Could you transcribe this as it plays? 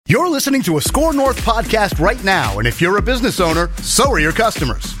You're listening to a Score North podcast right now, and if you're a business owner, so are your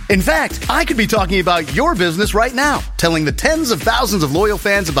customers. In fact, I could be talking about your business right now, telling the tens of thousands of loyal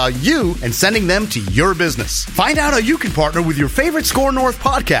fans about you and sending them to your business. Find out how you can partner with your favorite Score North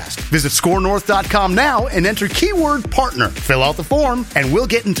podcast. Visit scorenorth.com now and enter keyword partner. Fill out the form, and we'll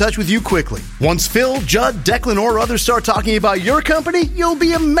get in touch with you quickly. Once Phil, Judd, Declan, or others start talking about your company, you'll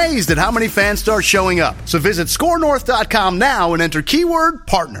be amazed at how many fans start showing up. So visit scorenorth.com now and enter keyword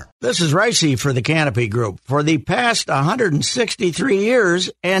partner. This is Reusse for the Canopy Group. For the past 163 years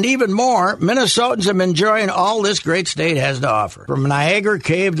and even more, Minnesotans have been enjoying all this great state has to offer. From Niagara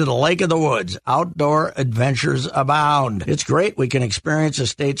Cave to the Lake of the Woods, outdoor adventures abound. It's great we can experience a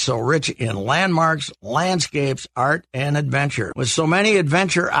state so rich in landmarks, landscapes, art, and adventure. With so many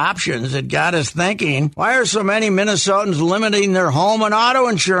adventure options, it got us thinking, why are so many Minnesotans limiting their home and auto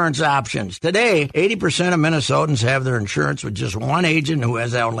insurance options? Today, 80% of Minnesotans have their insurance with just one agent who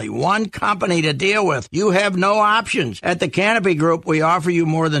has only one company to deal with. You have no options. At the Canopy Group, we offer you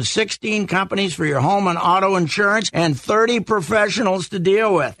more than 16 companies for your home and auto insurance and 30 professionals to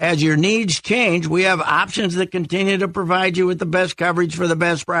deal with. As your needs change, we have options that continue to provide you with the best coverage for the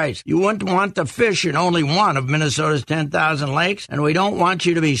best price. You wouldn't want to fish in only one of Minnesota's 10,000 lakes, and we don't want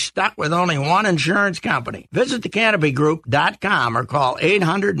you to be stuck with only one insurance company. Visit thecanopygroup.com or call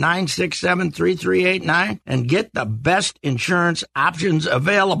 800-967-3389 and get the best insurance options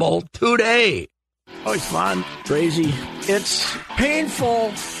available today. Oh, it's fun, crazy. It's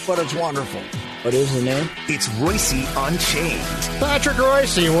painful, but it's wonderful. What is the name? It's Reusse Unchained. Patrick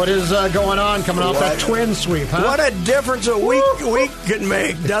Reusse, what is going on coming off that twin sweep, huh? What a difference a week can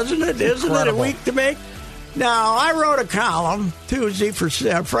make, doesn't it? Isn't it a week to make? Now, I wrote a column Friday for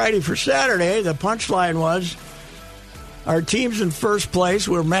Saturday. The punchline was, our team's in first place.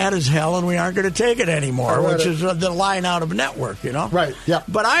 We're mad as hell, and we aren't going to take it anymore, which is the line out of network, you know? Right, yeah.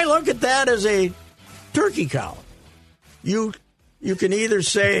 But I look at that as a turkey column. You can either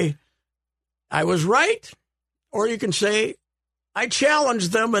say, I was right, or you can say, I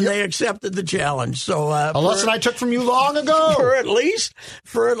challenged them, and they accepted the challenge. So a lesson I took from you long ago. For at least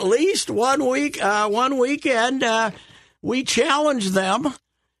 1 week, one weekend, we challenged them,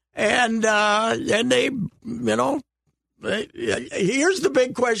 and they, here's the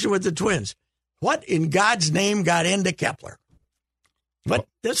big question with the Twins. What in God's name got into Kepler? But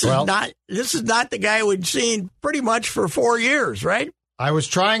this is not the guy we'd seen pretty much for 4 years, right? I was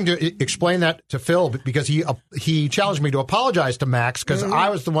trying to explain that to Phil because he challenged me to apologize to Max because I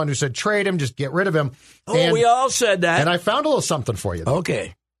was the one who said trade him, just get rid of him. Oh, we all said that. And I found a little something for you.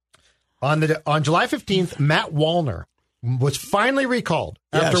 Okay. On July 15th, Matt Wallner was finally recalled.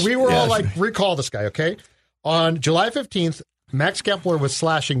 After we were all like, recall this guy, okay? On July 15th, Max Kepler was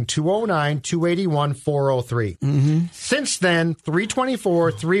slashing 209, 281, 403. Mm-hmm. Since then,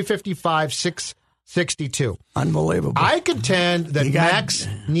 324, 355, 662. Unbelievable. I contend that Max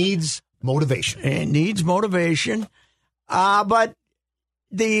needs motivation. It needs motivation. But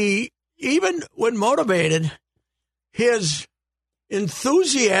even when motivated, his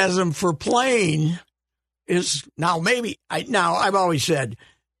enthusiasm for playing is I've always said,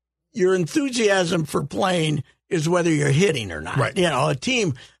 your enthusiasm for playing is whether you're hitting or not. Right. A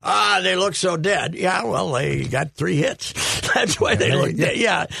team, they look so dead. Yeah, well, they got 3 hits. That's why they look dead.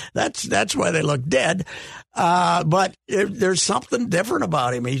 Yeah, that's why they look dead. But there's something different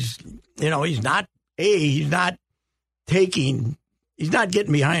about him. He's not getting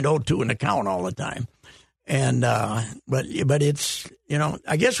behind 0-2 in the count all the time. And but it's,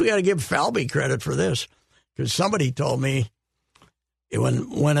 I guess we got to give Falvey credit for this, because somebody told me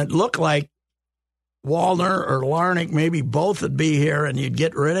when it looked like Wallner or Larnach, maybe both would be here and you'd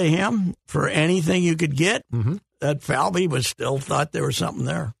get rid of him for anything you could get, that Falvey was still thought there was something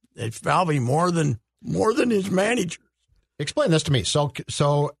there. That Falvey more than his manager. Explain this to me. So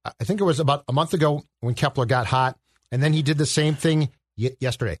I think it was about a month ago when Kepler got hot, and then he did the same thing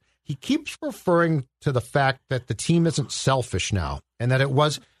yesterday. He keeps referring to the fact that the team isn't selfish now, and that it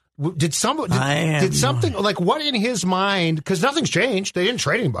was. Did something like what in his mind? Because nothing's changed. They didn't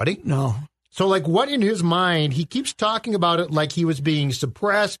trade anybody. No. So like what in his mind? He keeps talking about it like he was being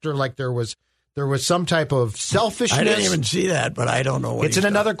suppressed, or like there was some type of selfishness. I didn't even see that, but I don't know what it's in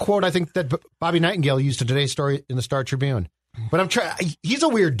another quote I think that Bobby Nightingale used in today's story in the Star Tribune. But I'm trying. He's a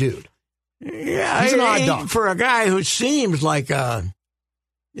weird dude. Yeah, he's an odd dog for a guy who seems like a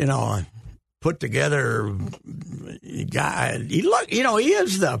put together guy.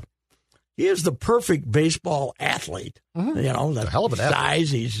 He is the perfect baseball athlete. Mm-hmm. The hell of an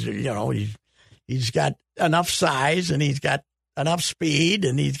size. He's got enough size, and he's got enough speed,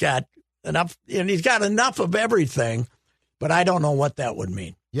 and he's got enough of everything. But I don't know what that would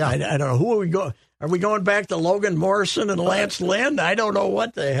mean. Yeah. I don't know. Who are we going? Are we going back to Logan Morrison and Lance Lynn? I don't know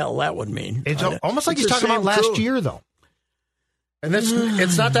what the hell that would mean. It's almost like he's talking about last year, though. And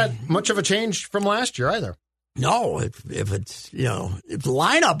it's not that much of a change from last year either. No, if it's, if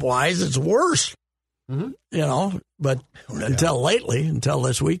lineup wise, it's worse. Mm-hmm. But until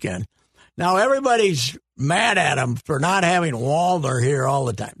this weekend. Now, everybody's mad at him for not having Wallner here all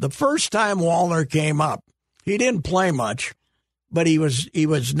the time. The first time Wallner came up, he didn't play much, but he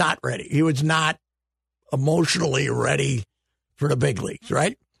was not ready. He was not emotionally ready for the big leagues,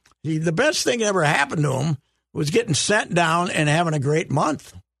 right? The best thing that ever happened to him was getting sent down and having a great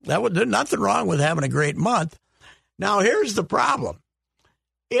month. There's nothing wrong with having a great month. Now, here's the problem.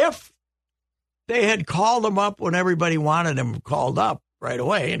 If they had called him up when everybody wanted him called up right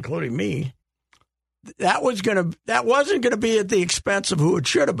away, including me, that wasn't going to be at the expense of who it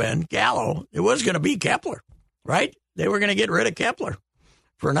should have been, Gallo. It was going to be Kepler, right? They were going to get rid of Kepler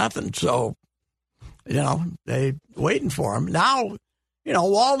for nothing. So, they waiting for him. Now,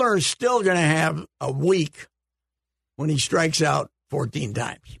 Wallner is still going to have a week when he strikes out 14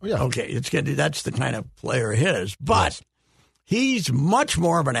 times. Yeah. Okay, that's the kind of player he is. But he's much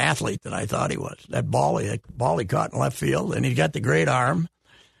more of an athlete than I thought he was. That ball he caught in left field, and he's got the great arm.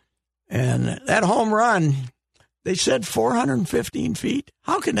 And that home run, they said 415 feet.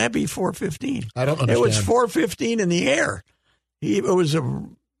 How can that be 415? I don't understand. It was 415 in the air. It was a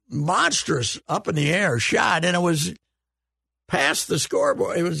monstrous up in the air shot, and it was past the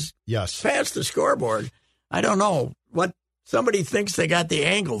scoreboard. It was past the scoreboard. I don't know what somebody thinks they got the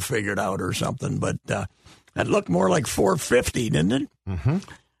angle figured out or something, but that looked more like 450, didn't it? Mm-hmm.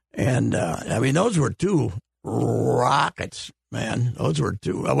 And those were two rockets, man. Those were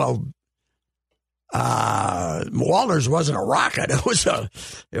two. Wallner's wasn't a rocket. It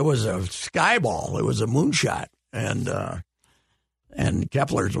was a sky ball. It was a moonshot, and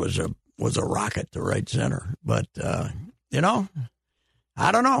Kepler's was a rocket to right center. But I don't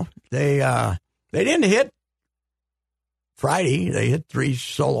know. They didn't hit Friday. They hit 3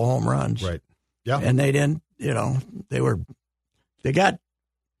 solo home runs, right? Yeah, and they didn't. They got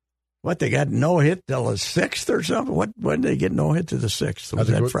no hit till the 6th or something. When did they get no hit to the 6th? Was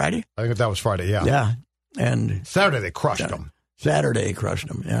that Friday? I think that was Friday. Yeah. Yeah. And Saturday they crushed them. Saturday they crushed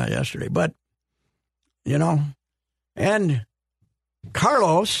them. Yeah, yesterday. But and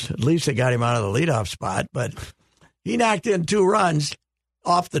Carlos, at least they got him out of the leadoff spot, but he knocked in 2 runs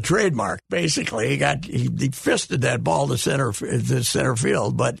off the trademark. Basically, he fisted that ball to center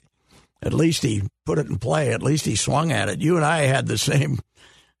field, but at least he put it in play. At least he swung at it. You and I had the same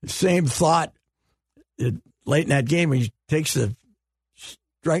thought late in that game. He takes the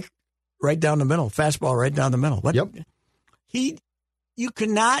strike right down the middle, fastball right down the middle. What? Yep. You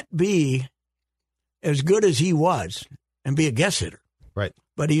cannot be as good as he was and be a guess hitter. Right.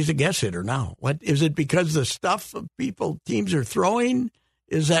 But he's a guess hitter now. What is it? Because the stuff teams are throwing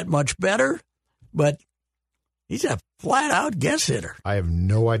is that much better? But he's a flat out guess hitter. I have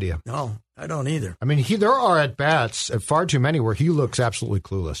no idea. No, I don't either. I mean, there are at bats far too many where he looks absolutely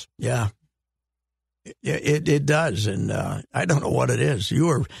clueless. Yeah. It does, and I don't know what it is.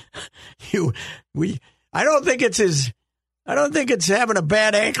 I don't think it's having a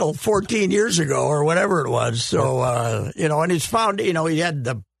bad ankle 14 years ago or whatever it was. So and he's found he had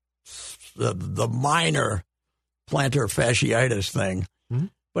the minor plantar fasciitis thing, mm-hmm.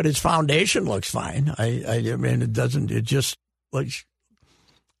 but his foundation looks fine. I mean, it doesn't. It just looks.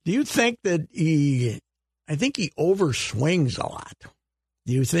 Do you think that I think he overswings a lot.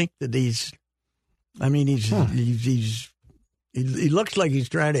 Do you think that he's? I mean, he looks like he's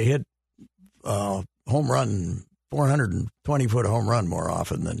trying to hit home run, 420-foot home run more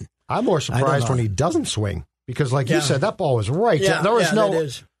often than. I'm more surprised when he doesn't swing because, like you said, that ball was right. Yeah, there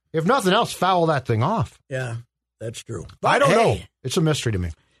was if nothing else, foul that thing off. Yeah, that's true. But I don't know. It's a mystery to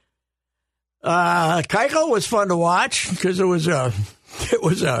me. Keuchel was fun to watch because it was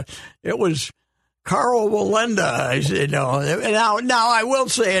Carl Wallenda, Now I will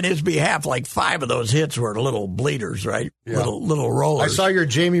say in his behalf, like 5 of those hits were little bleeders, right? Yeah. Little rollers. I saw your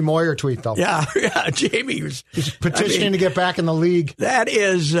Jamie Moyer tweet though. Yeah, Jamie was he's petitioning to get back in the league. That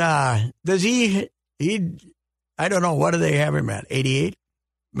is, does he? I don't know. What do they have him at? 88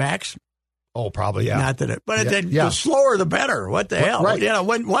 max? Oh, probably yeah. Not that, the slower the better. What the hell? Right.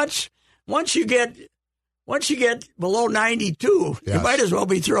 Once you get below 92, you might as well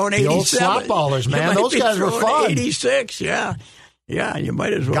be throwing 87. The old slot ballers, man. Those guys were fun. 86, yeah. Yeah, you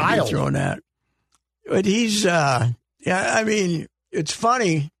might as well be throwing that. But he's, I mean, it's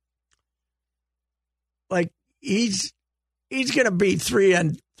funny. Like, he's going to be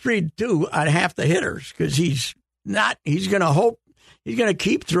 3-2 on half the hitters because he's going to hope. he's going to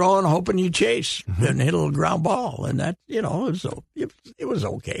keep throwing, hoping you chase and hit a little ground ball. And that, it was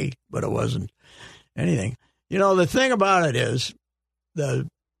okay, but it wasn't anything. The thing about it is the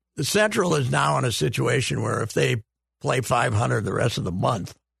Central is now in a situation where if they play 500 the rest of the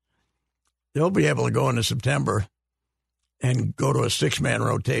month, they'll be able to go into September and go to a 6-man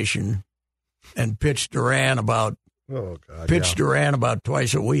rotation and pitch Duran about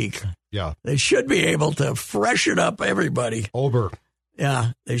twice a week. Yeah. They should be able to freshen up everybody. Ober.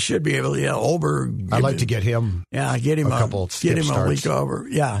 Yeah, they should be able to. Yeah, Ober. I'd like to get him. Yeah, get him a week over.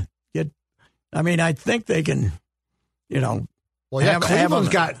 Yeah, I think they can. Well, yeah,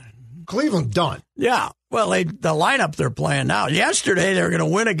 Cleveland's done. Yeah. Well, the lineup they're playing now. Yesterday they were going to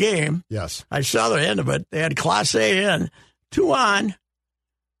win a game. Yes, I saw the end of it. They had Class A in, 2 on,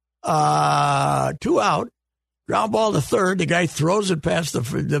 2 out. Ground ball to third. The guy throws it past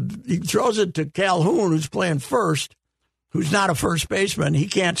he throws it to Calhoun, who's playing first, who's not a first baseman. He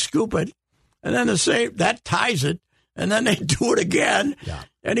can't scoop it. And then that ties it. And then they do it again. Yeah.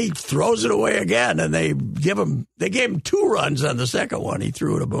 And he throws it away again. And they gave him 2 runs on the second one. He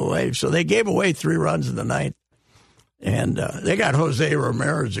threw it away. So they gave away 3 runs in the ninth. And they got Jose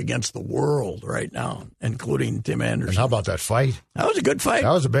Ramirez against the world right now, including Tim Anderson. And how about that fight? That was a good fight.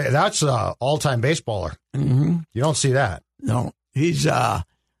 That's an all-time baseballer. Mm-hmm. You don't see that. No. He's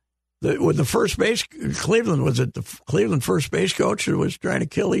with the first base, Cleveland, was it the Cleveland first base coach who was trying to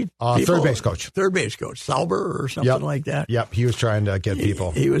kill people? Third base coach. Third base coach. Sauber or something like that? Yep, he was trying to get people.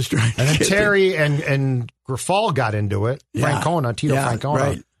 He was trying to And then get Terry and Grifal got into it. Tito Francona.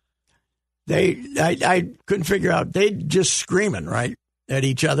 Right. I couldn't figure out. They just screaming, right, at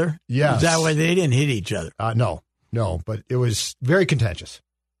each other? Yes. Is that why they didn't hit each other? No, but it was very contentious.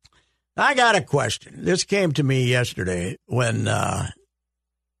 I got a question. This came to me yesterday when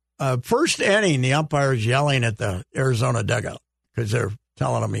first inning, the umpire's yelling at the Arizona dugout because they're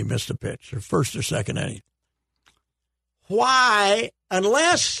telling him he missed a pitch, or first or second inning. Why,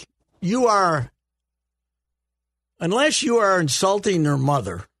 unless you are insulting their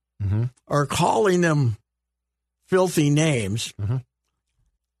mother, mm-hmm. or calling them filthy names, mm-hmm.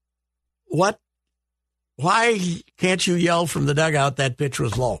 why can't you yell from the dugout that pitch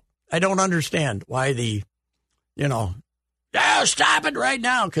was low? I don't understand why stop it right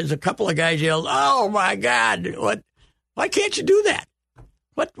now, because a couple of guys yelled, oh, my God, what? Why can't you do that?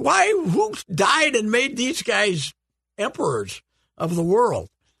 Who died and made these guys emperors of the world?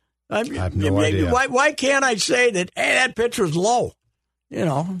 I have no idea. Why can't I say that, hey, that pitch was low?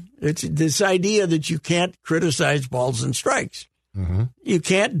 It's this idea that you can't criticize balls and strikes. Mm-hmm. You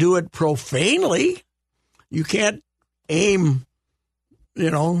can't do it profanely. You can't aim,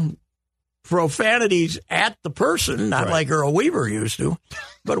 profanities at the person, not like Earl Weaver used to.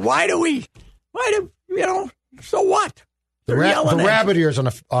 But so what? The rabbit ears on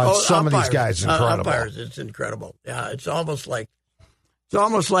some of these guys is incredible. Umpires, it's incredible. Yeah, it's almost like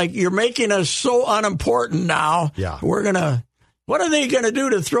you're making us so unimportant now. Yeah. What are they going to do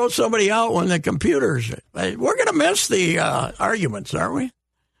to throw somebody out when the computers? We're going to miss the arguments, aren't we?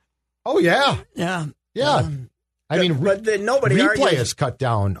 Oh, yeah. Yeah. Yeah. But then nobody replay is cut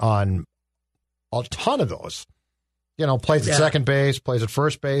down on a ton of those. Plays at second base, plays at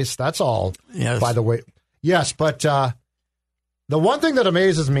first base. That's all, by the way. Yes, but the one thing that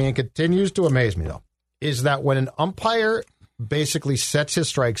amazes me and continues to amaze me, though, is that when an umpire basically sets his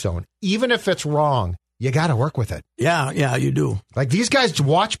strike zone, even if it's wrong, you got to work with it. Yeah, you do. Like, these guys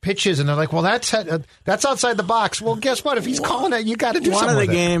watch pitches, and they're like, well, that's outside the box. Well, guess what? If he's calling it, you got to do something with it. One of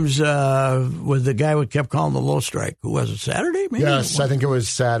the games was the guy who kept calling the low strike. Who was it, Saturday, maybe? Yes, I think it was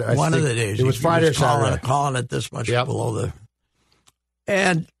Saturday. One of the days. It was Friday or Saturday. Calling it this much below the...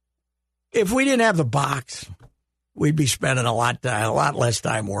 And if we didn't have the box, we'd be spending a lot less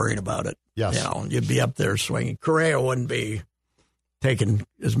time worrying about it. Yes. You'd be up there swinging. Correa wouldn't be taking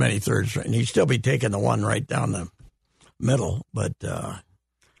as many thirds, and he'd still be taking the one right down the middle. But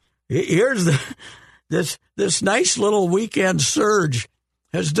here's this nice little weekend surge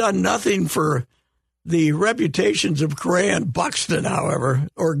has done nothing for the reputations of Correa and Buxton, however,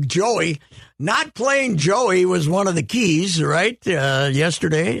 or Joey. Not playing Joey was one of the keys, right,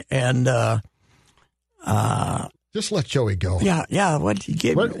 yesterday, and just let Joey go. Yeah. What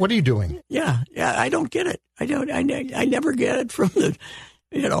are you doing? Yeah. I don't get it. I never get it from the,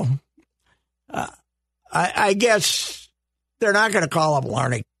 I guess they're not going to call up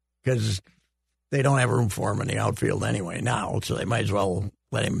Larnach because they don't have room for him in the outfield anyway now, so they might as well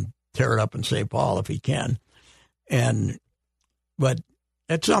let him tear it up in St. Paul if he can. But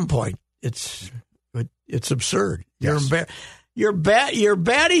at some point, it's absurd. Yes. You're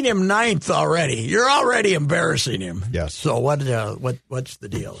batting him ninth already. You're already embarrassing him. Yes. So what's the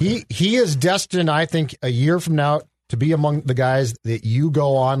deal? He is destined, I think, a year from now to be among the guys that you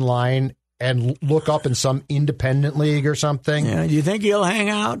go online and look up in some independent league or something. Yeah. Do you think he'll hang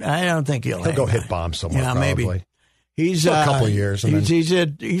out? I don't think he'll. He'll go hit bomb somewhere. Yeah, probably. maybe. He's for a couple of years. And he's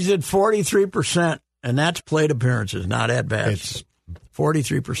at 43%, and that's plate appearances, not at bats.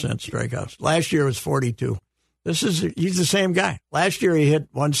 43% strikeouts. Last year was 42. He's the same guy. Last year he hit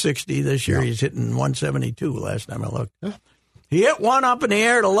 160. This year he's hitting 172. Last time I looked, he hit one up in the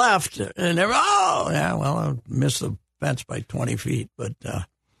air to left, and I missed the fence by 20 feet. But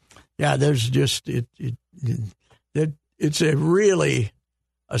there's just it's really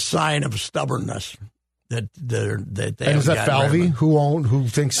a sign of stubbornness that they. And is that Falvey who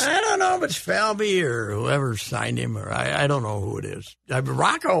thinks? I don't know if it's Falvey or whoever signed him, or I don't know who it is.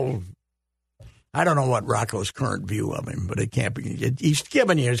 Rocco. I don't know what Rocco's current view of him, but it can't be. He's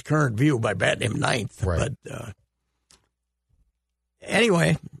given you his current view by batting him ninth. Right. But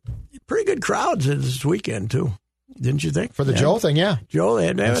anyway, pretty good crowds this weekend, too. Didn't you think? For the Joe thing, yeah. Joe, they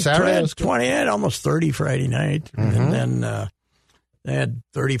had Saturday 20, they had almost 30 Friday night. Mm-hmm. And then they had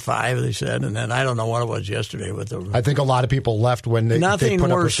 35, they said. And then I don't know what it was yesterday. I think a lot of people left when they put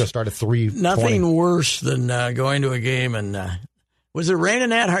up to start at 3:20. Nothing worse than going to a game and... was it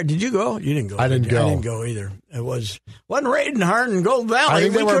raining that hard? Did you go? You didn't go. I didn't go. I didn't go either. It wasn't raining hard in Gold Valley.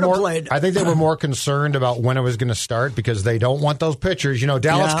 We could have played. I think they were more concerned about when it was going to start because they don't want those pitchers.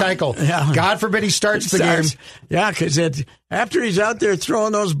 Dallas Keuchel, God forbid he starts the game. Yeah, because after he's out there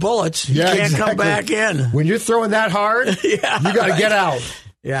throwing those bullets, he can't come back in. When you're throwing that hard, you got to get out.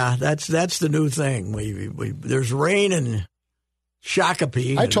 Yeah, that's the new thing. There's rain and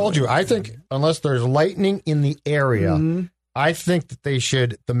Shakopee. I told you, I think unless there's lightning in the area, I think that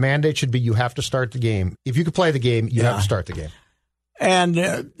the mandate should be you have to start the game. If you could play the game, you have to start the game. And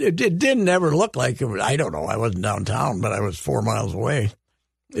it didn't ever look like it was, I don't know, I wasn't downtown, but I was 4 miles away.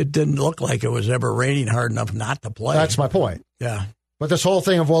 It didn't look like it was ever raining hard enough not to play. That's my point. Yeah. But this whole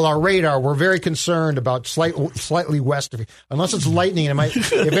thing of, our radar, we're very concerned about slightly west of, unless it's lightning, if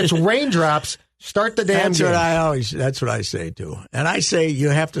it's raindrops, start the damn game. That's what I say, too. And I say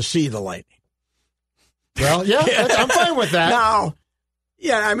you have to see the lightning. Well, yeah, I'm fine with that. Now,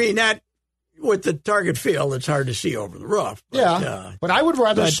 that with the target field, it's hard to see over the roof. But, but I would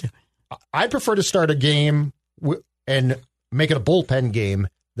rather. I prefer to start a game and make it a bullpen game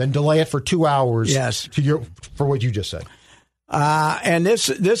than delay it for 2 hours. Yes, for what you just said. And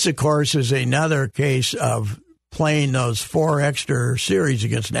this of course is another case of playing those 4 extra series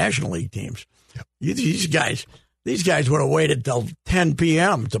against National League teams. Yep. These guys would have waited till 10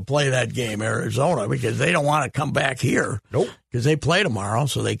 p.m. to play that game, Arizona, because they don't want to come back here. Nope. Because they play tomorrow,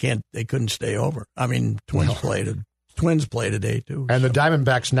 so they couldn't stay over. I mean, Twins play today too. And the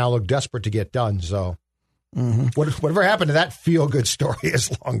Diamondbacks now look desperate to get done. So, whatever happened to that feel-good story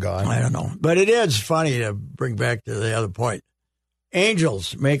is long gone. I don't know, but it is funny to bring back to the other point.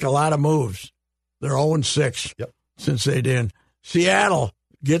 Angels make a lot of moves. They're 0-6 since they did. Seattle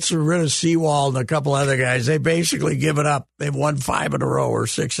gets rid of Seawald and a couple other guys. They basically give it up. They've won 5 in a row or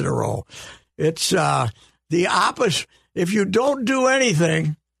 6 in a row. It's the opposite. If you don't do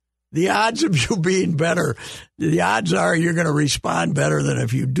anything, the odds of you being better, the odds are you're going to respond better than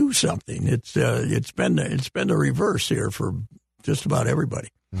if you do something. It's been the reverse here for just about everybody.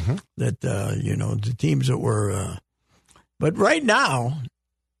 That the teams that were. But right now,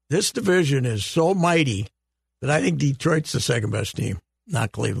 this division is so mighty that I think Detroit's the second best team.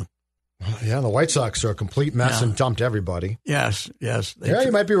 Not Cleveland. Yeah, the White Sox are a complete mess and dumped everybody. Yes.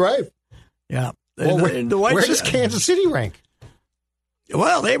 You might be right. Yeah. Well, where does Kansas City rank?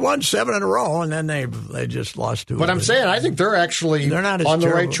 Well, they won 7 in a row, and then they just lost 2. But I'm saying, I think they're not on the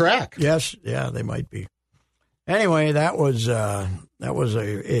right track. Yes, they might be. Anyway, that was a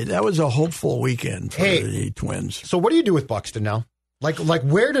hopeful weekend for the Twins. So what do you do with Buxton now? Like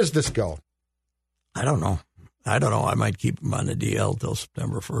where does this go? I don't know. I might keep him on the DL till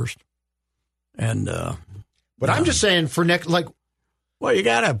September 1st. And but I'm just saying for next, well, you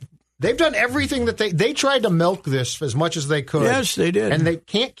gotta. They've done everything that they tried to milk this as much as they could. Yes, they did, and they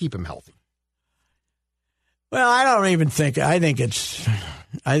can't keep him healthy. Well, I don't even think. I think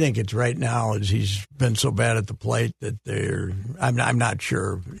it's right now as he's been so bad at the plate that they're. I'm not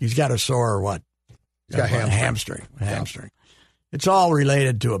sure. He's got a sore or what? He's got hamstring. It's all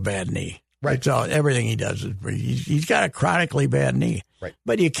related to a bad knee. Right. It's all, everything he does is he's got a chronically bad knee. Right.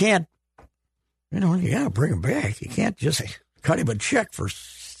 But you can't. You got to bring him back. You can't just cut him a check for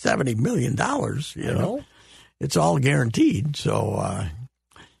 $70 million. You know, it's all guaranteed. So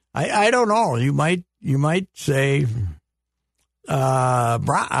I don't know. You might say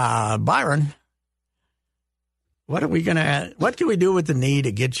Byron, what can we do with the knee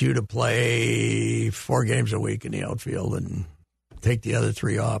to get you to play 4 games a week in the outfield and take the other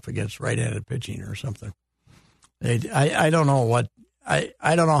 3 off against right-handed pitching or something? I don't know what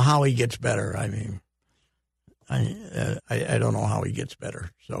I don't know how he gets better. I mean, I don't know how he gets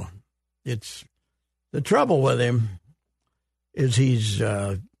better. So it's the trouble with him is he's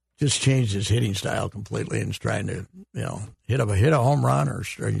just changed his hitting style completely and is trying to hit a home run or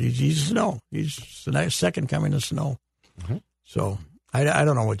he's Snow. He's the nice second coming of Snow. Mm-hmm. So I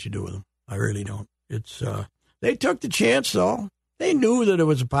don't know what you do with him. I really don't. It's they took the chance though. They knew that it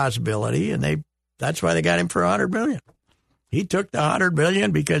was a possibility, and that's why they got him for $100 million. He took the $100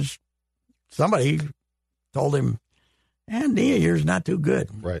 million because somebody told him, "And knee of yours not too good."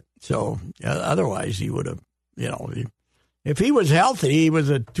 Right. So otherwise, he would have, if he was healthy, he was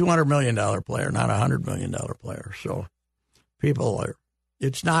a $200 million player, not a $100 million player. So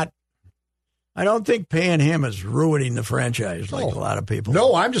it's not. I don't think paying him is ruining the franchise like a lot of people.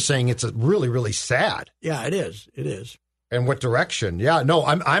 No, I'm just saying it's really, really sad. Yeah, it is. It is. And what direction? Yeah, no,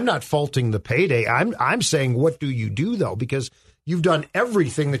 I'm not faulting the payday. I'm saying what do you do though? Because you've done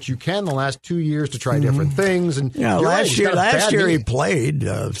everything that you can the last 2 years to try different things. And last year he played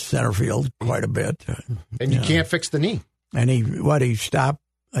center field quite a bit. And you can't fix the knee. And he stopped.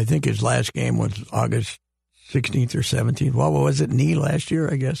 I think his last game was August 16th or 17th. What was it? Knee last year,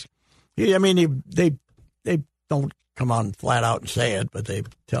 I guess. They don't come on flat out and say it, but they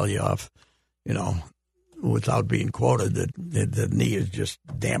tell you off, without being quoted that the knee is just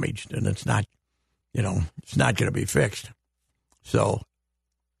damaged and it's not going to be fixed. So,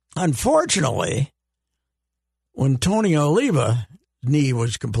 unfortunately, when Tony Oliva's knee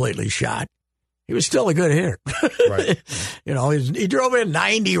was completely shot, he was still a good hitter. Right. He drove in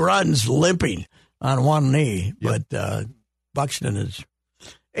 90 runs limping on one knee, but Buxton is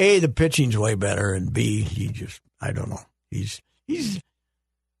A, the pitching's way better, and B, I don't know. He's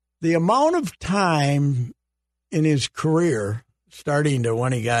the amount of time in his career, starting to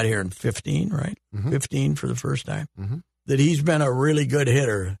when he got here in 15, right? Mm-hmm. 15 for the first time, mm-hmm. that he's been a really good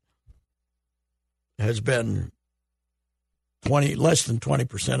hitter has been less than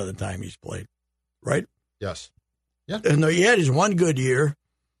 20% of the time he's played, right? Yes. Yeah. And he had his one good year,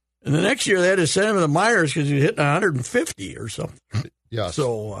 and the next year they had to send him to the minors because he was hitting 150 or something. Yes.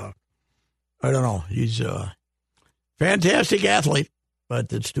 So, I don't know. He's a fantastic athlete,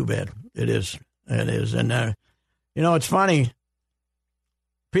 but it's too bad. It is. It is. And, it's funny.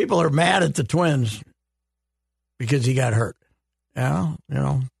 People are mad at the Twins because he got hurt. A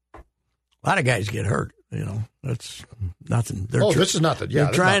lot of guys get hurt. That's nothing. This is nothing. Yeah,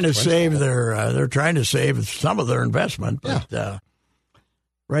 they're trying to save they're trying to save some of their investment, but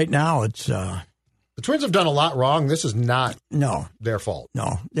right now it's the Twins have done a lot wrong. This is not their fault.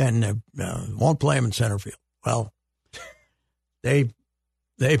 No, and won't play him in center field. Well, they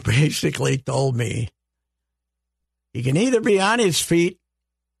basically told me he can either be on his feet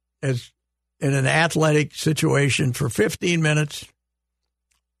as in an athletic situation for 15 minutes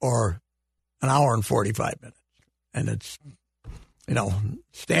or an hour and 45 minutes. And it's,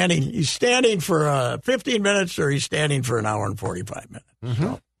 he's standing for 15 minutes or he's standing for an hour and 45 minutes. Mm-hmm.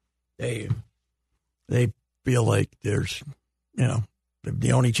 So they feel like there's,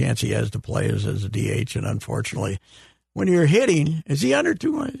 the only chance he has to play is as a DH. And unfortunately, when you're hitting, is he under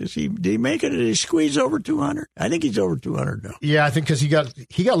 200? Did he make it? Did he squeeze over 200? I think he's over 200 now. Yeah, I think because he got a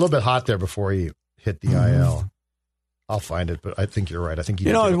little bit hot there before he hit the IL. I'll find it, but I think you're right. I think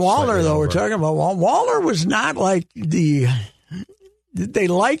Wallner, though, we're talking about Wallner was not like they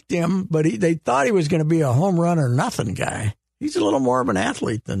liked him, but they thought he was going to be a home run or nothing guy. He's a little more of an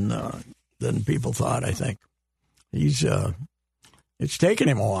athlete than people thought. I think it's taken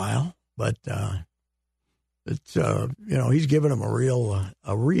him a while, but it's he's given him a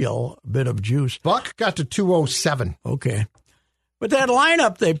real bit of juice. Buck got to 207. Okay, but that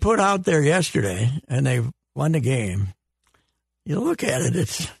lineup they put out there yesterday, and they won the game. You look at it,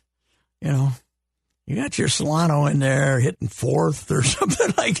 it's, you got your Solano in there hitting fourth or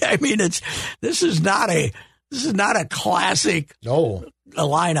something like that. I mean, this is not a classic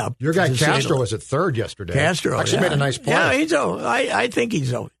lineup. Your guy Castro was at third yesterday. Castro actually made a nice play. Yeah, I think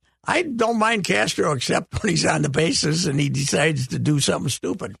he's. I don't mind Castro except when he's on the bases and he decides to do something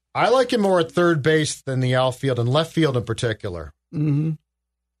stupid. I like him more at third base than the outfield and left field in particular. Mm-hmm.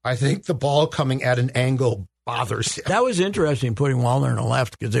 I think the ball coming at an angle bothers him. That was interesting putting Wallner in the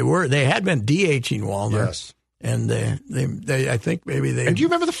left because they had been DHing Wallner. Yes. And they I think maybe they. And do you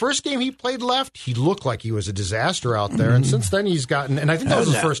remember the first game he played left? He looked like he was a disaster out there. And since then he's gotten, and I think that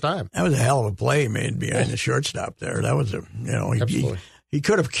was his first time. That was a hell of a play he made behind the shortstop there. That was he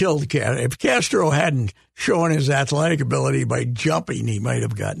could have killed Castro. If Castro hadn't shown his athletic ability by jumping, he might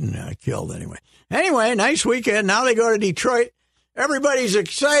have gotten killed anyway. Anyway, nice weekend. Now they go to Detroit. Everybody's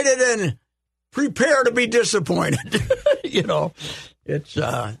excited and prepare to be disappointed. It's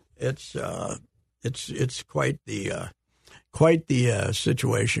quite the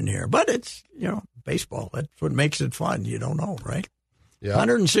situation here. But it's baseball. That's what makes it fun. You don't know, right? Yeah.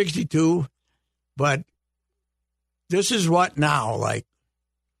 162, but this is what now, like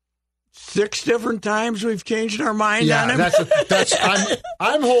 6 different times we've changed our mind on him.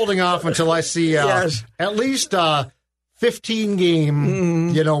 I'm holding off until I see at least 15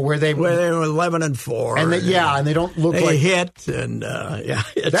 game, where they were 11-4, and they don't look like hit, and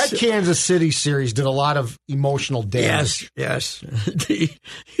that Kansas City series did a lot of emotional damage. Yes,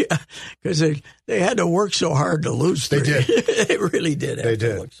 because they had to work so hard to lose 3. They did. They really did have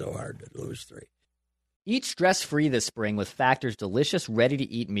to work so hard to lose 3. Eat stress-free this spring with Factor's delicious,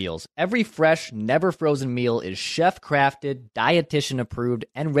 ready-to-eat meals. Every fresh, never-frozen meal is chef-crafted, dietitian-approved,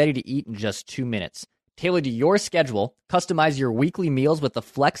 and ready to eat in just 2 minutes. Tailored to your schedule, customize your weekly meals with the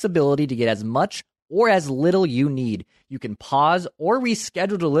flexibility to get as much or as little you need. You can pause or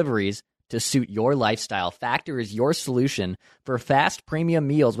reschedule deliveries to suit your lifestyle. Factor is your solution for fast premium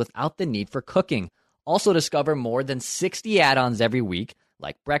meals without the need for cooking. Also discover more than 60 add-ons every week,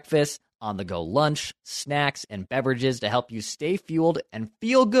 like breakfast, on-the-go lunch, snacks, and beverages to help you stay fueled and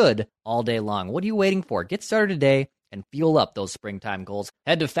feel good all day long. What are you waiting for? Get started today and fuel up those springtime goals.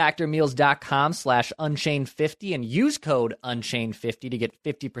 Head to factormeals.com/unchained50 and use code unchained50 to get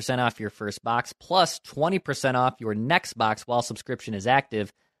 50% off your first box plus 20% off your next box while subscription is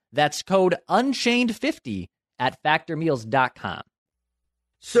active. That's code unchained50 at factormeals.com.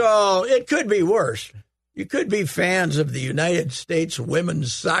 So it could be worse. You could be fans of the United States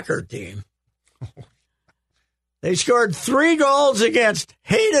women's soccer team. They scored 3 goals against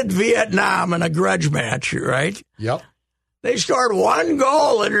hated Vietnam in a grudge match, right? Yep. They scored 1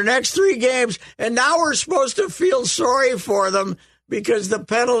 goal in their next 3 games, and now we're supposed to feel sorry for them because the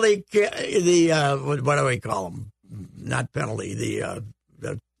penalty, what do we call them? Not penalty, the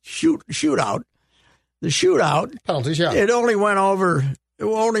shootout. The shootout. Penalties, yeah. It only went an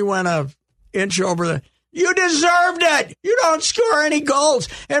inch over the... You deserved it. You don't score any goals.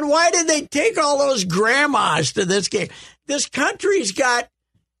 And why did they take all those grandmas to this game? This country's got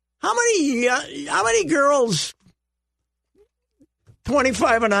how many girls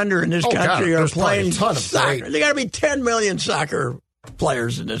 25 and under in this country are playing soccer? They got to be 10 million soccer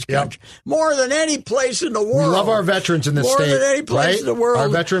players in this country. Yep. More than any place in the world. We love our veterans in this state. More than any place in the world. Our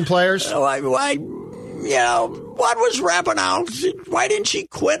veteran players. What was Rapinoe? Why didn't she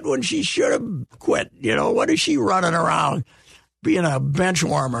quit when she should have quit? What is she running around being a bench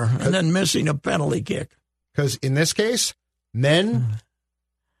warmer and then missing a penalty kick? Because in this case, men,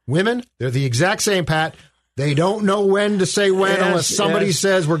 women, they're the exact same, Pat. They don't know when to say when unless somebody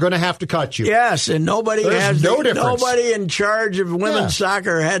says we're going to have to cut you. Yes, and nobody in charge of women's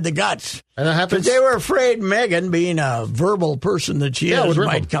soccer had the guts. And that happens. They were afraid Megan, being a verbal person that she is,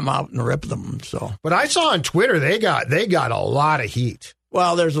 might come out and rip them. So, but I saw on Twitter they got a lot of heat.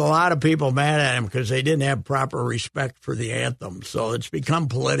 Well, there's a lot of people mad at him because they didn't have proper respect for the anthem. So it's become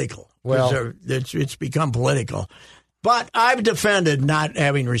political. Well, it's become political. But I've defended not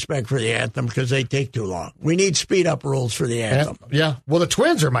having respect for the anthem because they take too long. We need speed-up rules for the anthem. Well, the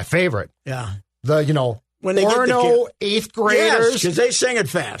Twins are my favorite. Yeah. When they Orno, 8th graders. Because they sing it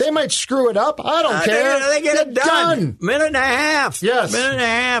fast. They might screw it up. I don't care. They get it done. Minute and a half. Yes. Minute and a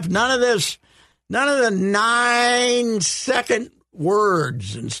half. None of the 9-second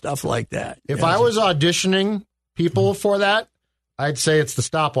words and stuff like that. If I was auditioning people for that, I'd say it's the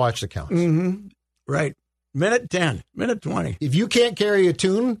stopwatch that counts. Mm-hmm. Right. Minute 10, minute 20. If you can't carry a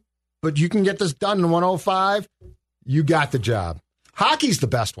tune, but you can get this done in 105, you got the job. Hockey's the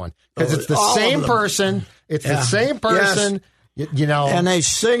best one because it's the same person. It's the same person. Yes. And they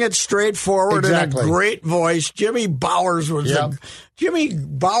sing it straightforward in a great voice. Jimmy Bowers Jimmy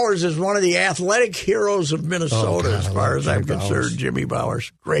Bowers is one of the athletic heroes of Minnesota, as far as I'm concerned. Jimmy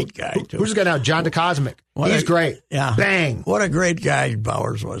Bowers, great guy too. Who's the guy now? John DeCosmic. He's great. Yeah, bang! What a great guy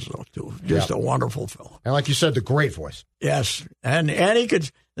Bowers was, though, too. Just a wonderful fellow. And like you said, the great voice. Yes, and he could.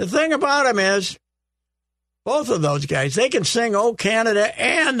 The thing about him is, both of those guys, they can sing "Oh Canada"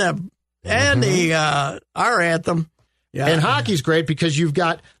 and our anthem. Yeah. And hockey's great because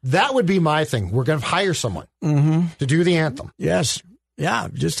that would be my thing. We're going to hire someone to do the anthem. Yes. Yeah.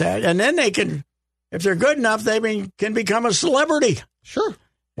 And then they can if they're good enough, they can become a celebrity. Sure.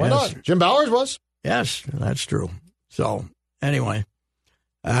 Why Yes. not? Jim Bowers was. Yes, that's true. So anyway,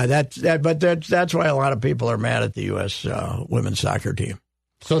 that's why a lot of people are mad at the U.S. Women's soccer team.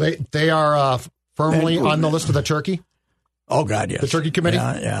 So they are firmly on the list of the turkey? Oh God, yes. The turkey committee?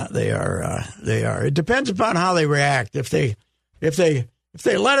 Yeah, they are. They are. It depends upon how they react. If they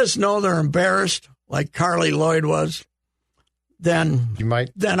let us know they're embarrassed, like Carly Lloyd was, then You might.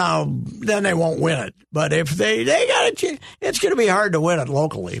 then they won't win it. But if they got a chance, it's going to be hard to win it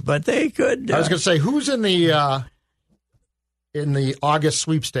locally. But they could. I was going to say, who's in the August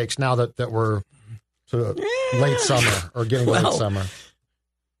sweepstakes now that we're sort of late summer or getting late summer?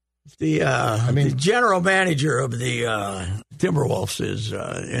 The general manager of the Timberwolves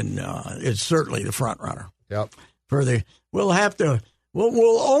is certainly the front runner. Yep.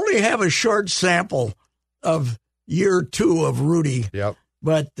 We'll only have a short sample of year 2 of Rudy. Yep.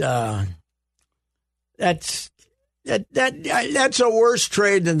 But that's a worse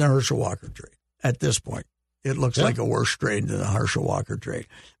trade than the Herschel Walker trade at this point. It looks like a worse trade than the Herschel Walker trade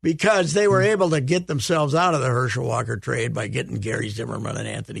because they were able to get themselves out of the Herschel Walker trade by getting Gary Zimmerman and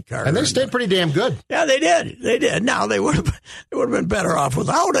Anthony Carter. And they stayed pretty damn good. Yeah, they did. They did. Now they would have been better off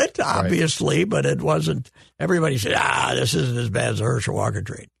without it, obviously, but it wasn't. Everybody said, this isn't as bad as the Herschel Walker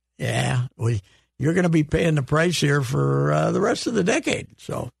trade. Yeah, you're going to be paying the price here for the rest of the decade.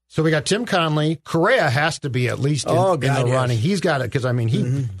 So we got Tim Conley. Correa has to be at least in the running. He's got it because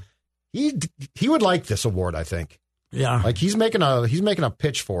he would like this award, I think. Yeah, like he's making a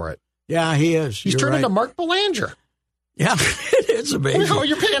pitch for it. Yeah, he is. He's turned into Mark Belanger. Yeah, it is amazing. Oh,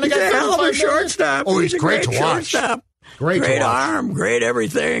 you're paying a guy a hell of a shortstop. Oh, he's great to watch. Shortstop. Great arm, great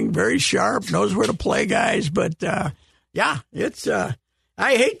everything, very sharp, knows where to play guys. But it's.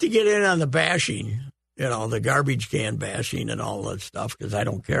 I hate to get in on the bashing, the garbage can bashing and all that stuff because I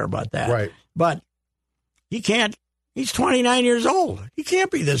don't care about that. Right. But he can't. He's 29 years old. He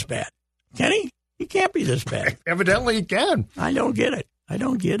can't be this bad, can he? He can't be this bad. Evidently, he can. I don't get it. I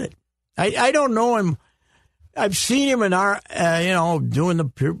don't know him. I've seen him in our, doing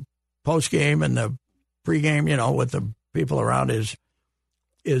the post game and the pregame, with the people around his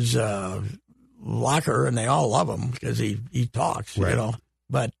locker, and they all love him because he talks, right.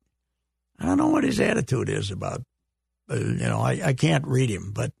 But I don't know what his attitude is about. I can't read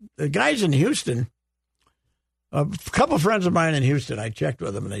him. But the guys in Houston, a couple of friends of mine in Houston, I checked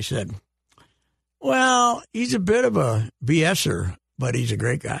with them, and they said, well, he's a bit of a BSer, but he's a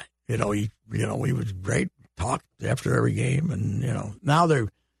great guy. He was great. Talked after every game, and now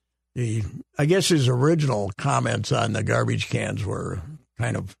I guess his original comments on the garbage cans were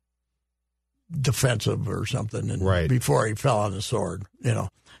kind of defensive or something, and right. Before he fell on the sword,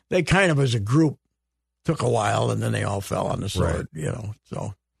 they kind of as a group took a while, and then they all fell on the sword, right.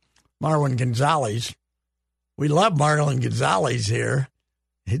 So Marwin Gonzalez, we love Marwin Gonzalez here.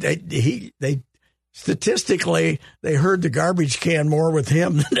 They statistically, they heard the garbage can more with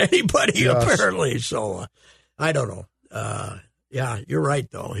him than anybody, yes. Apparently. So, I don't know. Yeah, you're right,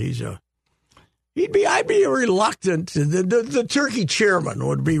 though. I'd be reluctant. The turkey chairman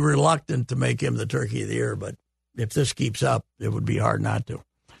would be reluctant to make him the turkey of the year, but if this keeps up, it would be hard not to.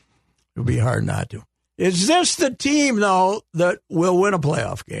 It would be hard not to. Is this the team, though, that will win a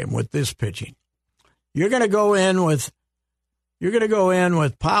playoff game with this pitching? You're going to go in with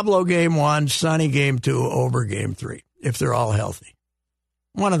Pablo game 1, Sonny game 2, Ober game 3, if they're all healthy.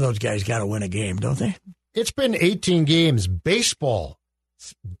 One of those guys got to win a game, don't they? It's been 18 games. Baseball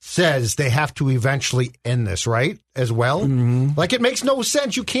says they have to eventually end this, right, as well? Mm-hmm. Like, it makes no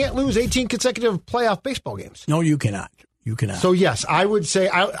sense. You can't lose 18 consecutive playoff baseball games. No, you cannot. You cannot. So, yes, I would say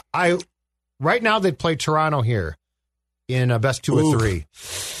I right now they'd play Toronto here in a best 2 or 3.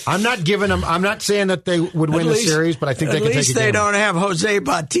 I'm not giving them. I'm not saying that they would win the series, but I think they can take it. At least they don't have Jose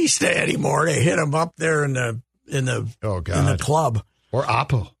Bautista anymore. They hit him up there in the club or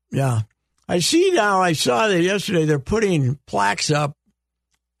Apo. Yeah, I see now. I saw that yesterday. They're putting plaques up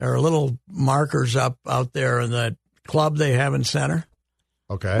or little markers up out there in the club they have in center.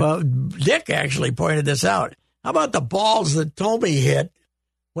 Okay. Well, Dick actually pointed this out. How about the balls that Tomey hit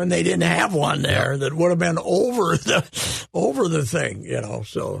when they didn't have one there that would have been over the thing,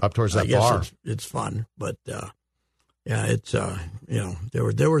 so up towards that bar. It's fun, but it's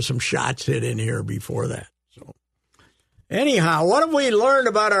there were some shots hit in here before that. So anyhow, what have we learned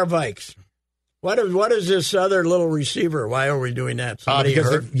about our Vikes? What is this other little receiver? Why are we doing that?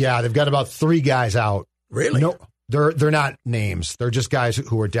 They've got about 3 guys out. Really? No, they're not names. They're just guys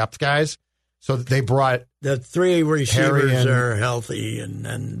who are depth guys. So they brought the 3 receivers are healthy,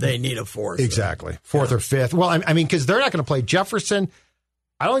 and they need a 4th. Exactly, 4th or 5th. Well, I mean, because they're not going to play Jefferson.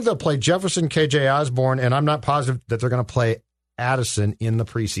 I don't think they'll play Jefferson, KJ Osborne, and I'm not positive that they're going to play Addison in the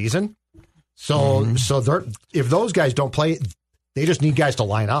preseason. So if those guys don't play, they just need guys to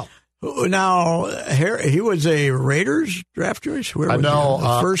line up. Now, he was a Raiders draft choice? Where was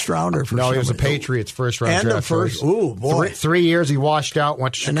he? First rounder? No, he was a Patriots first round draft choice. Ooh, boy. 3 years he washed out,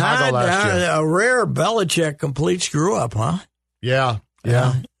 went to Chicago last year. A rare Belichick complete screw-up, huh? Yeah.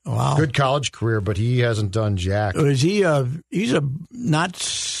 Wow. Good college career, but he hasn't done jack. Is he he's a not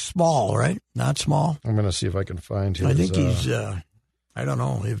small, right? Not small. I'm going to see if I can find his. I think he's, I don't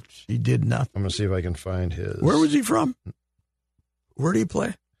know if he did nothing. I'm going to see if I can find his. Where was he from? Where did he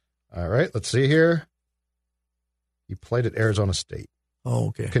play? All right, let's see here. He played at Arizona State. Oh,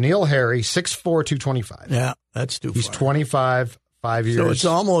 okay. Keneal Harry, 6'4", 225. Yeah, that's too far. He's 25, 5 years. So it's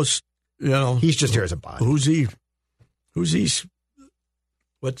almost, He's just here as a body. Who's he?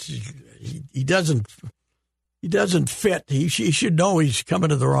 He doesn't fit. He should know he's coming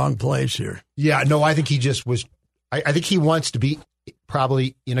to the wrong place here. Yeah, no, I think he just was. I think he wants to be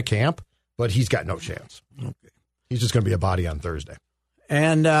probably in a camp, but he's got no chance. Okay. He's just going to be a body on Thursday.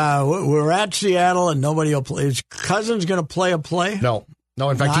 And we're at Seattle, and nobody will play. Is Cousins going to play a play? No.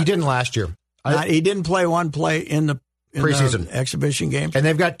 In fact, he didn't last year. He didn't play one play in the preseason exhibition games. And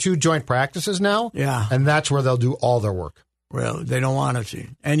they've got 2 joint practices now. Yeah, and that's where they'll do all their work. Well, they don't want to see.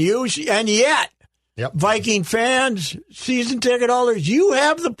 And yet, yep. Viking fans, season ticket holders, you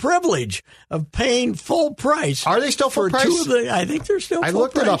have the privilege of paying full price. Are they still full price? I think they're still. I full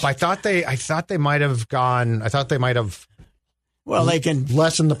looked price. it up. I thought they might have gone. I thought they might have. Well, they can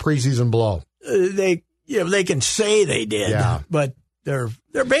lessen the preseason blow. They can say they did, but they're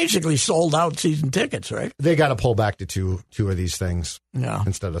basically sold out season tickets, right? They got to pull back to two of these things,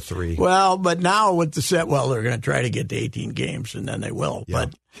 instead of 3. Well, but now with the set, they're going to try to get to 18 games, and then they will. Yeah.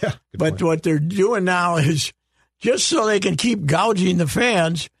 But what they're doing now is just so they can keep gouging the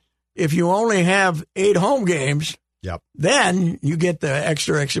fans. If you only have 8 home games, then you get the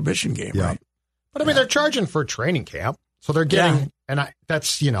extra exhibition game, right? But I mean, they're charging for training camp. So they're getting,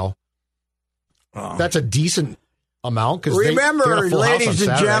 that's a decent amount. Remember, ladies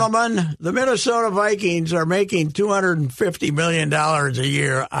and gentlemen, the Minnesota Vikings are making $250 million a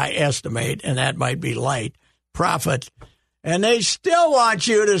year, I estimate, and that might be light profit. And they still want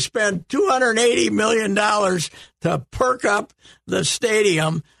you to spend $280 million to perk up the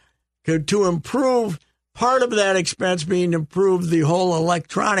stadium to improve. Part of that expense being improve the whole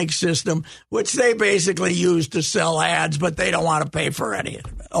electronic system, which they basically use to sell ads, but they don't want to pay for any of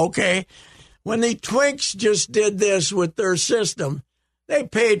it. Okay? When the Twinks just did this with their system, they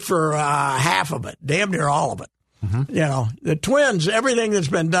paid for half of it, damn near all of it. Mm-hmm. The Twins, everything that's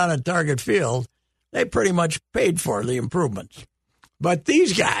been done at Target Field, they pretty much paid for the improvements. But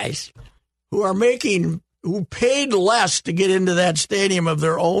these guys who paid less to get into that stadium of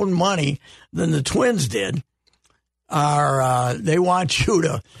their own money than the Twins did, they want you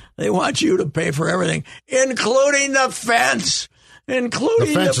to pay for everything, including the fence.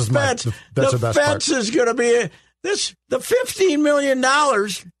 Including the fence. The fence is going to be the $15 million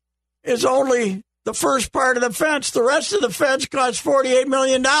is only the first part of the fence. The rest of the fence costs $48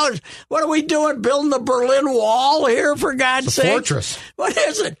 million. What are we doing? Building the Berlin Wall here, for God's sake? Fortress. What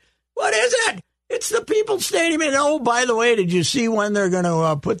is it? It's the People's Stadium. And by the way, did you see when they're going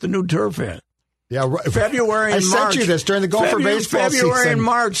to put the new turf in? Yeah, right. February and March. I sent you this during the Gopher baseball season. February and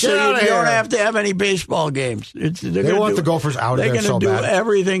March, so you don't have to have any baseball games. They want the Gophers out of there so bad. They're going to do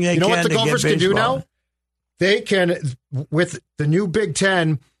everything they can to get baseball. You know what the Gophers can do now? They can, with the new Big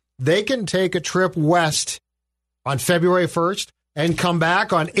Ten, they can take a trip west on February 1st and come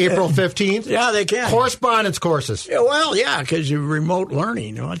back on April 15th. Yeah, they can. Correspondence courses. Yeah, because you're remote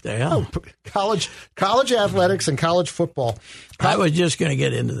learning. What the hell? College athletics and college football. I was just going to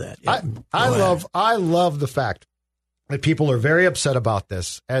get into that. Yeah. I love the fact that people are very upset about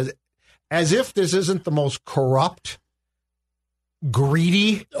this, as if this isn't the most corrupt,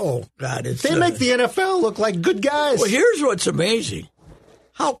 greedy. Oh God! They make the NFL look like good guys. Well, here's what's amazing: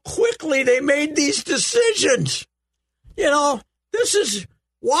 how quickly they made these decisions. This is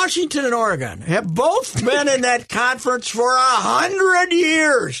Washington and Oregon have both been in that conference for 100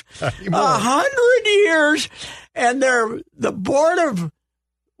 years. 100 years. And the board of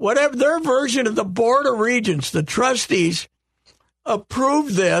whatever their version of the Board of Regents, the trustees,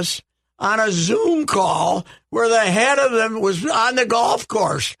 approved this on a Zoom call where the head of them was on the golf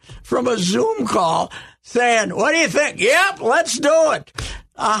course from a Zoom call saying, "What do you think?" "Yep, let's do it."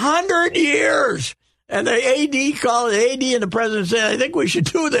 100 years. And the AD and the president said, "I think we should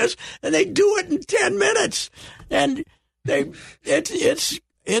do this," and they do it in 10 minutes. And it's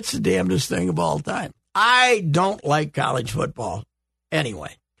the damnedest thing of all time. I don't like college football.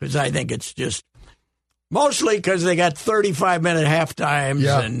 anyway, because I think it's just mostly because they got 35-minute half times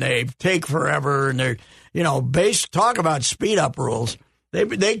and they take forever and they're, talk about speed up rules.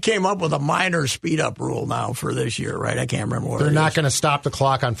 They came up with a minor speed up rule now for this year, right? I can't remember what they're not going to stop the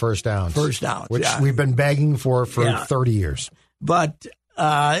clock on first downs. Which we've been begging for 30 years. But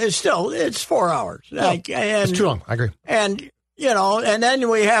it's 4 hours. It's too long. I agree. And, and then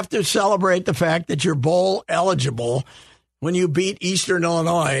we have to celebrate the fact that you're bowl eligible when you beat Eastern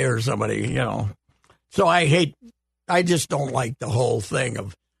Illinois or somebody, So I just don't like the whole thing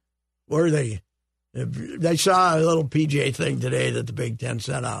of where they saw a little PJ thing today that the Big Ten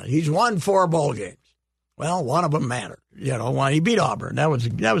sent out. He's won 4 bowl games. Well, one of them mattered. When he beat Auburn, that was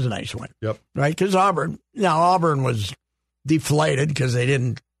a nice win. Yep. Right? Because Auburn was deflated because they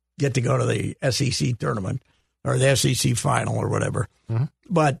didn't get to go to the SEC tournament or the SEC final or whatever. Mm-hmm.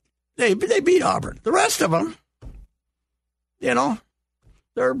 But they beat Auburn. The rest of them, if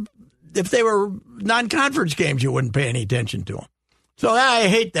they were non-conference games, you wouldn't pay any attention to them. So I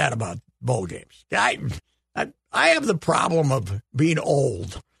hate that about bowl games. I have the problem of being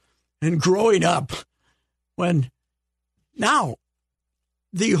old and growing up when now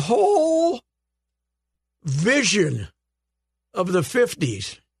the whole vision of the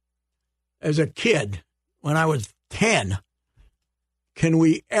 50s as a kid when I was 10, can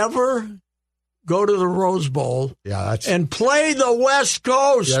we ever go to the Rose Bowl and play the West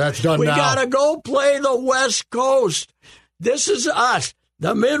Coast? Yeah, that's done now. We got to go play the West Coast. This is us.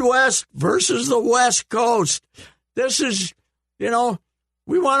 The Midwest versus the West Coast. This is,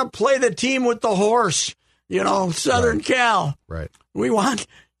 we want to play the team with the horse, Southern Cal. Right. We want,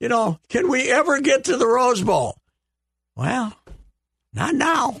 can we ever get to the Rose Bowl? Well, not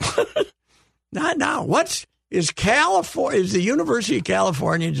now. Not now. Is the University of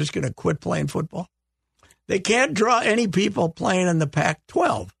California just going to quit playing football? They can't draw any people playing in the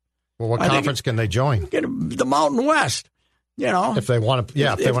Pac-12. Well, what conference can they join? The Mountain West. If they want to,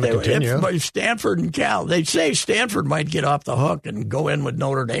 if they want to continue. If Stanford and Cal, they say Stanford might get off the hook and go in with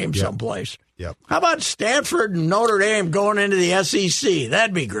Notre Dame someplace. Yep. How about Stanford and Notre Dame going into the SEC?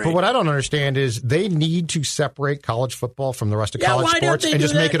 That'd be great. But what I don't understand is they need to separate college football from the rest of college sports and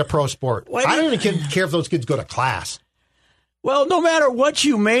just make it a pro sport. I don't even care if those kids go to class. Well, no matter what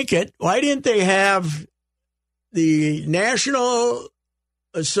you make it, why didn't they have the National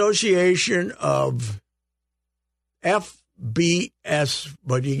Association of FBS,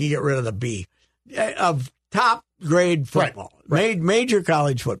 but you can get rid of the B, of top grade football, major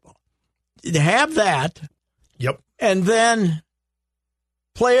college football. Have that. Yep. And then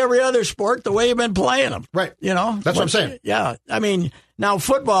play every other sport the way you've been playing them. Right. That's what I'm saying. Yeah. I mean, now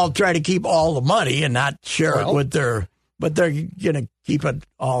football try to keep all the money and not share it with but they're going to keep it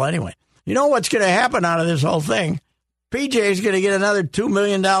all anyway. You know what's going to happen out of this whole thing? PJ is going to get another $2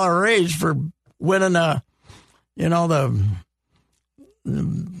 million raise for winning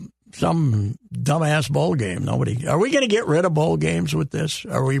some dumbass bowl game. Are we going to get rid of bowl games with this?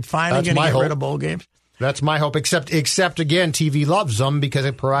 Are we finally going to get rid of bowl games? That's my hope. Except again, TV loves them because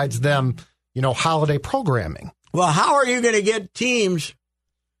it provides them, holiday programming. Well, how are you going to get teams?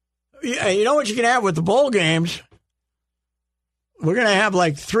 You know what you can have with the bowl games? We're going to have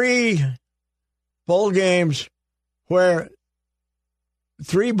like 3 bowl games where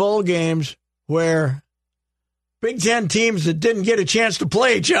Big Ten teams that didn't get a chance to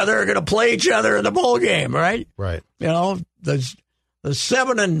play each other are going to play each other in the bowl game, right? Right. The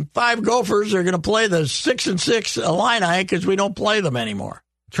 7-5 Gophers are going to play the 6-6 Illini because we don't play them anymore.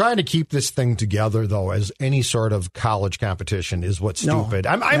 Trying to keep this thing together, though, as any sort of college competition is what's stupid.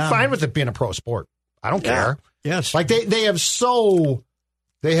 I'm fine with it being a pro sport. I don't care. Yes. Like they have so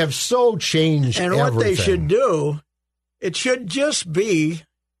changed and everything. What they should do, it should just be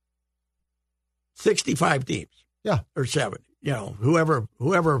 65 teams. Yeah. Or 70. Whoever,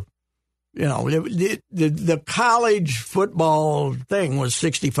 the college football thing was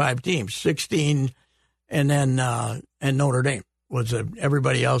 65 teams, 16, and then and Notre Dame was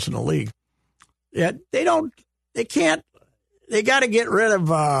everybody else in the league. Yeah, they got to get rid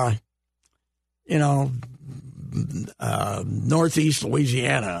of, Northeast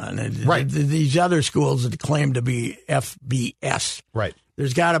Louisiana and these other schools that claim to be FBS. Right. They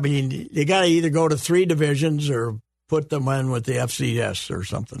got to either go to 3 divisions or put them in with the FCS or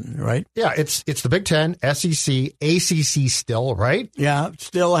something, right? Yeah, it's the Big Ten, SEC, ACC still, right? Yeah,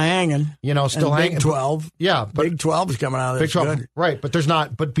 still hanging. Still hanging. Big 12. Yeah, but Big 12 is coming out of this. Big 12, good. right? But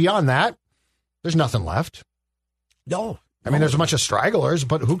but beyond that, there's nothing left. No. I mean, there's a bunch of stragglers,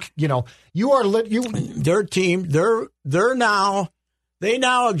 but their team, they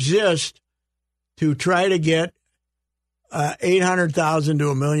now exist to try to get $800,000 to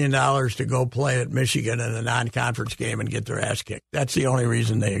 $1 million to go play at Michigan in a non-conference game and get their ass kicked. That's the only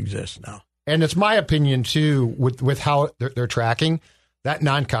reason they exist now. And it's my opinion, too, with how they're tracking, that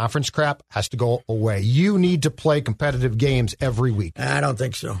non-conference crap has to go away. You need to play competitive games every week. I don't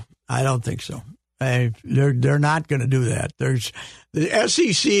think so. They're not going to do that. The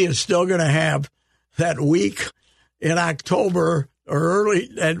SEC is still going to have that week in October or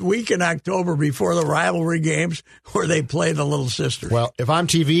that week in October before the rivalry games where they play the little sisters. Well, if I'm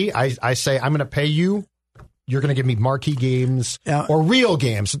TV, I say I'm going to pay you. You're going to give me marquee games or real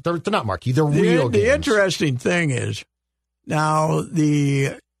games. They're not marquee. They're real games. The interesting thing is now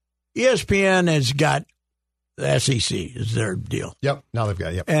the ESPN has got the SEC is their deal. Yep. Now they've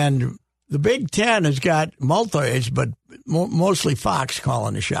got And the Big Ten has got multis, but mostly Fox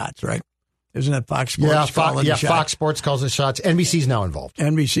calling the shots, right? Isn't it Fox Sports calling the shots? Fox Sports calls the shots. NBC's now involved.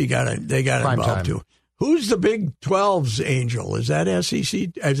 NBC got involved too. Who's the Big 12's angel? Is that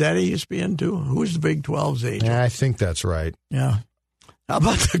SEC? Is that ESPN too? Who's the Big 12's angel? Yeah, I think that's right. Yeah. How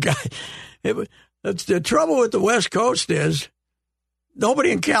about the guy? The trouble with the West Coast is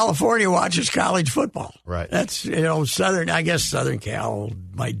nobody in California watches college football. Right. That's, Southern, I guess Southern Cal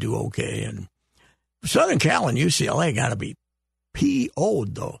might do okay. And Southern Cal and UCLA got to be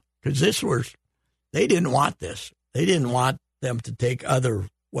PO'd, though, because they didn't want this. They didn't want them to take other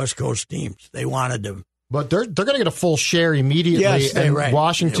West Coast teams. They wanted to. But they're going to get a full share immediately. Yes, and right.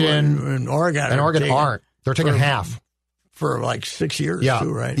 Washington and Oregon aren't. They're taking half. For like 6 years,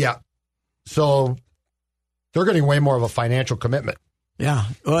 too, right? Yeah. So they're getting way more of a financial commitment. Yeah.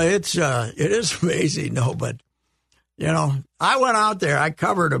 Well, it is amazing, but, I went out there. I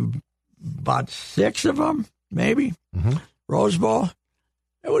covered about 6 of them, maybe. Mm-hmm. Rose Bowl.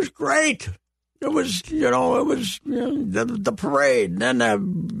 It was great. It was, the parade. And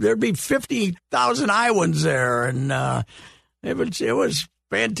then there'd be 50,000 Iowans there. And it was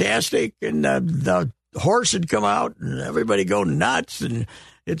fantastic. And the horse had come out and everybody go nuts. And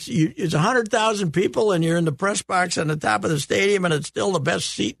it's 100,000 people and you're in the press box on the top of the stadium and it's still the best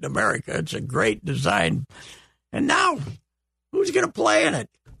seat in America. It's a great design. And now, who's going to play in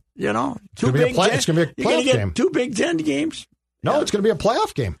it? It's going to be a playoff game. 2 Big Ten games? No, it's going to be a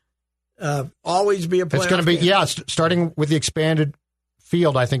playoff game. Always be a playoff game. It's going to be, starting with the expanded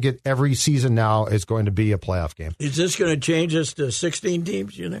field, I think every season now is going to be a playoff game. Is this going to change us to 16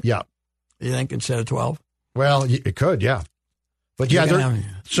 teams, you think? Yeah. You think instead of 12? Well, it could, yeah. But yeah,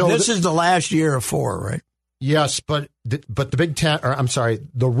 so this is the last year of 4, right? Yes, but the Big Ten,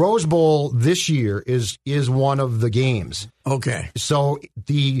 the Rose Bowl this year is one of the games. Okay. So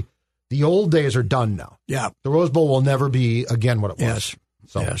the old days are done now. Yeah. The Rose Bowl will never be again what it was. Yes.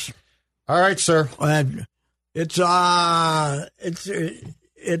 So. Yes. All right, sir. It's I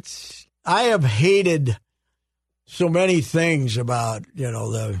have hated so many things about,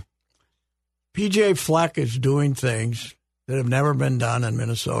 the PJ Fleck is doing things that have never been done in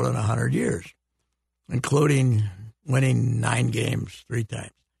Minnesota in 100 years, including winning 9 games 3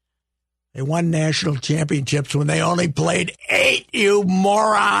 times. They won national championships when they only played 8, you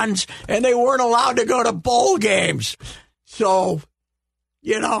morons, and they weren't allowed to go to bowl games. So,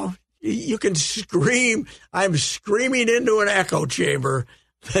 you can scream. I'm screaming into an echo chamber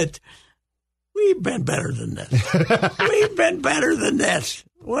that we've been better than this. We've been better than this.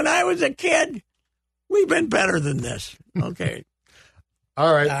 When I was a kid, we've been better than this. Okay.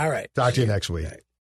 All right. All right. Talk to you next week.